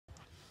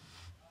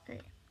Okay,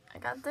 I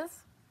got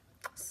this.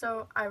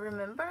 So I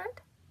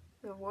remembered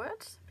the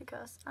words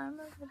because I'm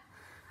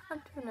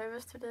too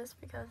nervous to this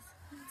because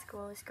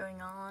school is going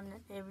on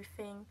and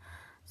everything.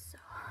 So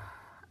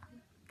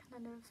I'm kind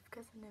of nervous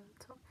because I never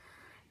talk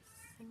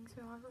things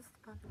about this,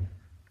 but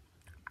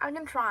I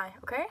can try.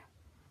 Okay,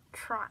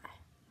 try.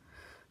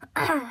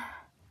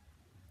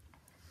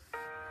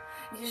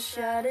 You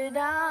shut it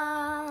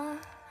down,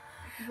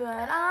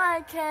 but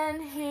I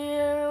can't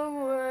hear a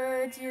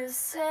word you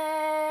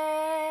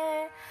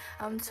say.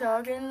 I'm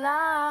talking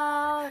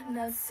loud,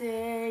 not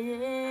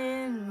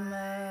saying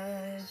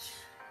much.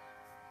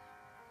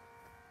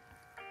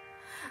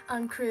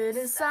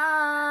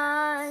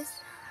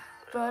 Uncriticized,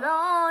 but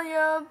all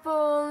your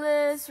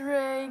bullets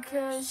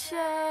ricochet.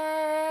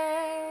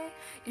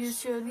 You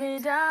shoot me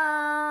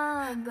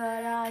down,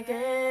 but I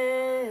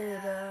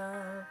get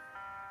up.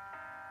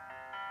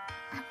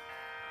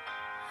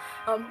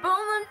 I'm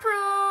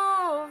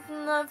bulletproof,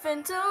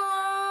 nothing to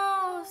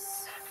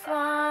lose.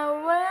 Far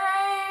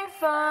away,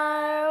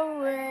 far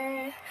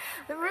away.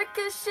 The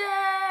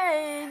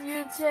ricochet,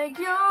 you take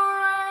your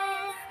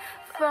aim.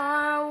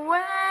 Far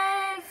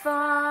away,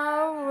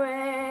 far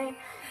away.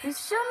 You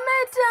shoot me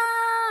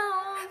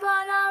down,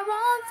 but I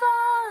won't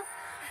fall.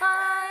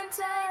 I'm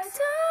titanium.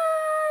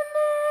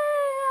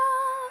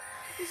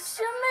 You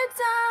shoot me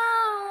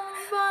down,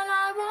 but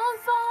I won't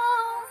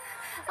fall.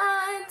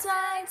 I'm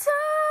titanium.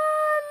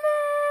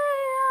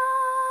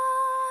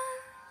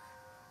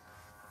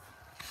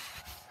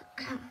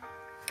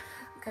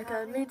 They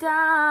cut me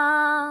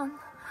down,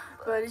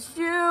 but it's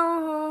you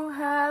who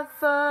have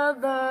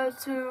further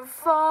to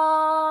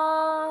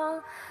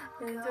fall.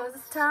 It was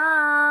a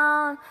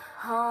town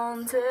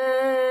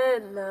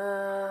haunted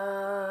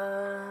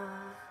love.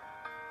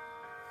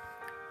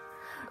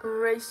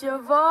 Raise your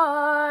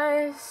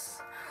voice.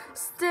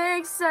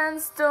 Sticks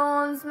and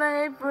stones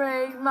may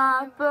break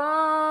my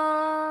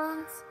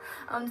bones.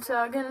 I'm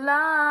talking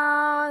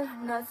loud,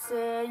 not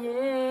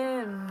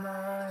saying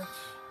much.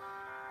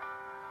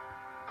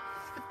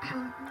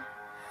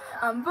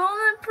 I'm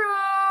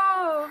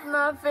bulletproof,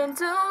 nothing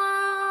to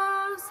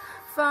lose.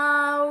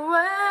 Far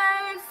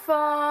away,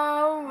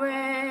 far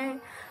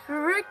away.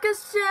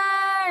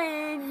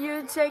 Ricochet,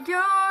 you take your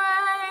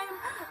aim.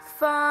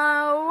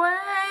 Far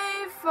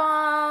away,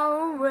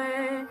 far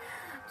away.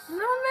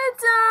 Slow me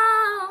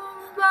down,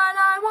 but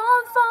I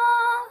won't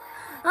fall.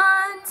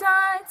 I'm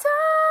titanium.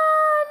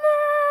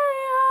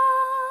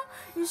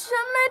 You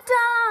shut me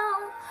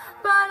down,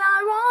 but I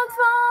won't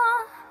fall.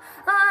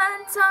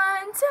 I'm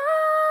titanium.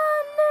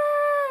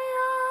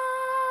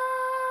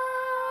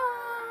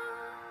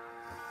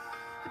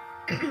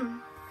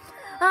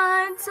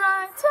 I'm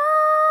titanium.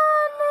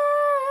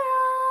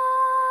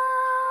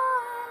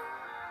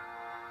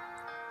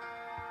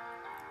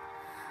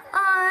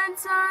 I'm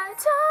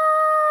titanium.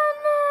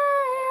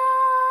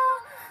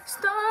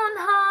 Stone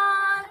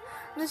heart,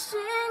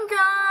 machine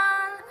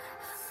gun.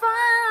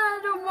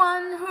 Fire the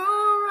one who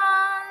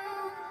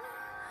runs.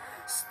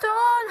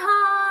 Stone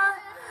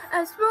heart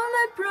as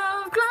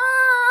bulletproof glass.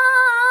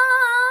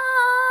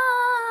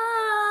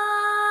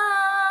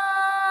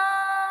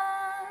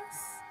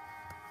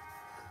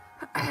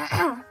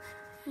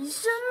 You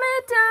shoot me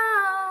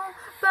down,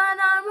 but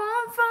I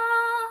won't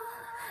fall.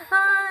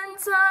 I'm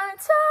titanium.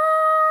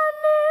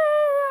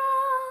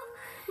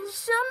 You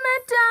shoot me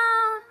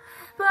down,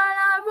 but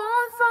I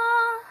won't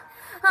fall.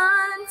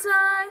 I'm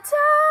titanium.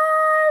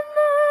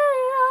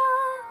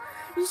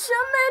 You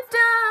shoot me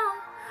down,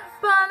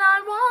 but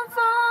I won't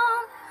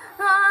fall.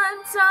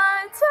 I'm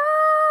titanium.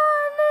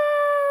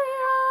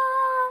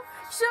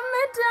 Shoot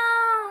me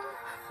down,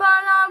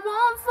 but I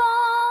won't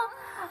fall.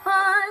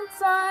 I'm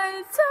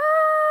titanium.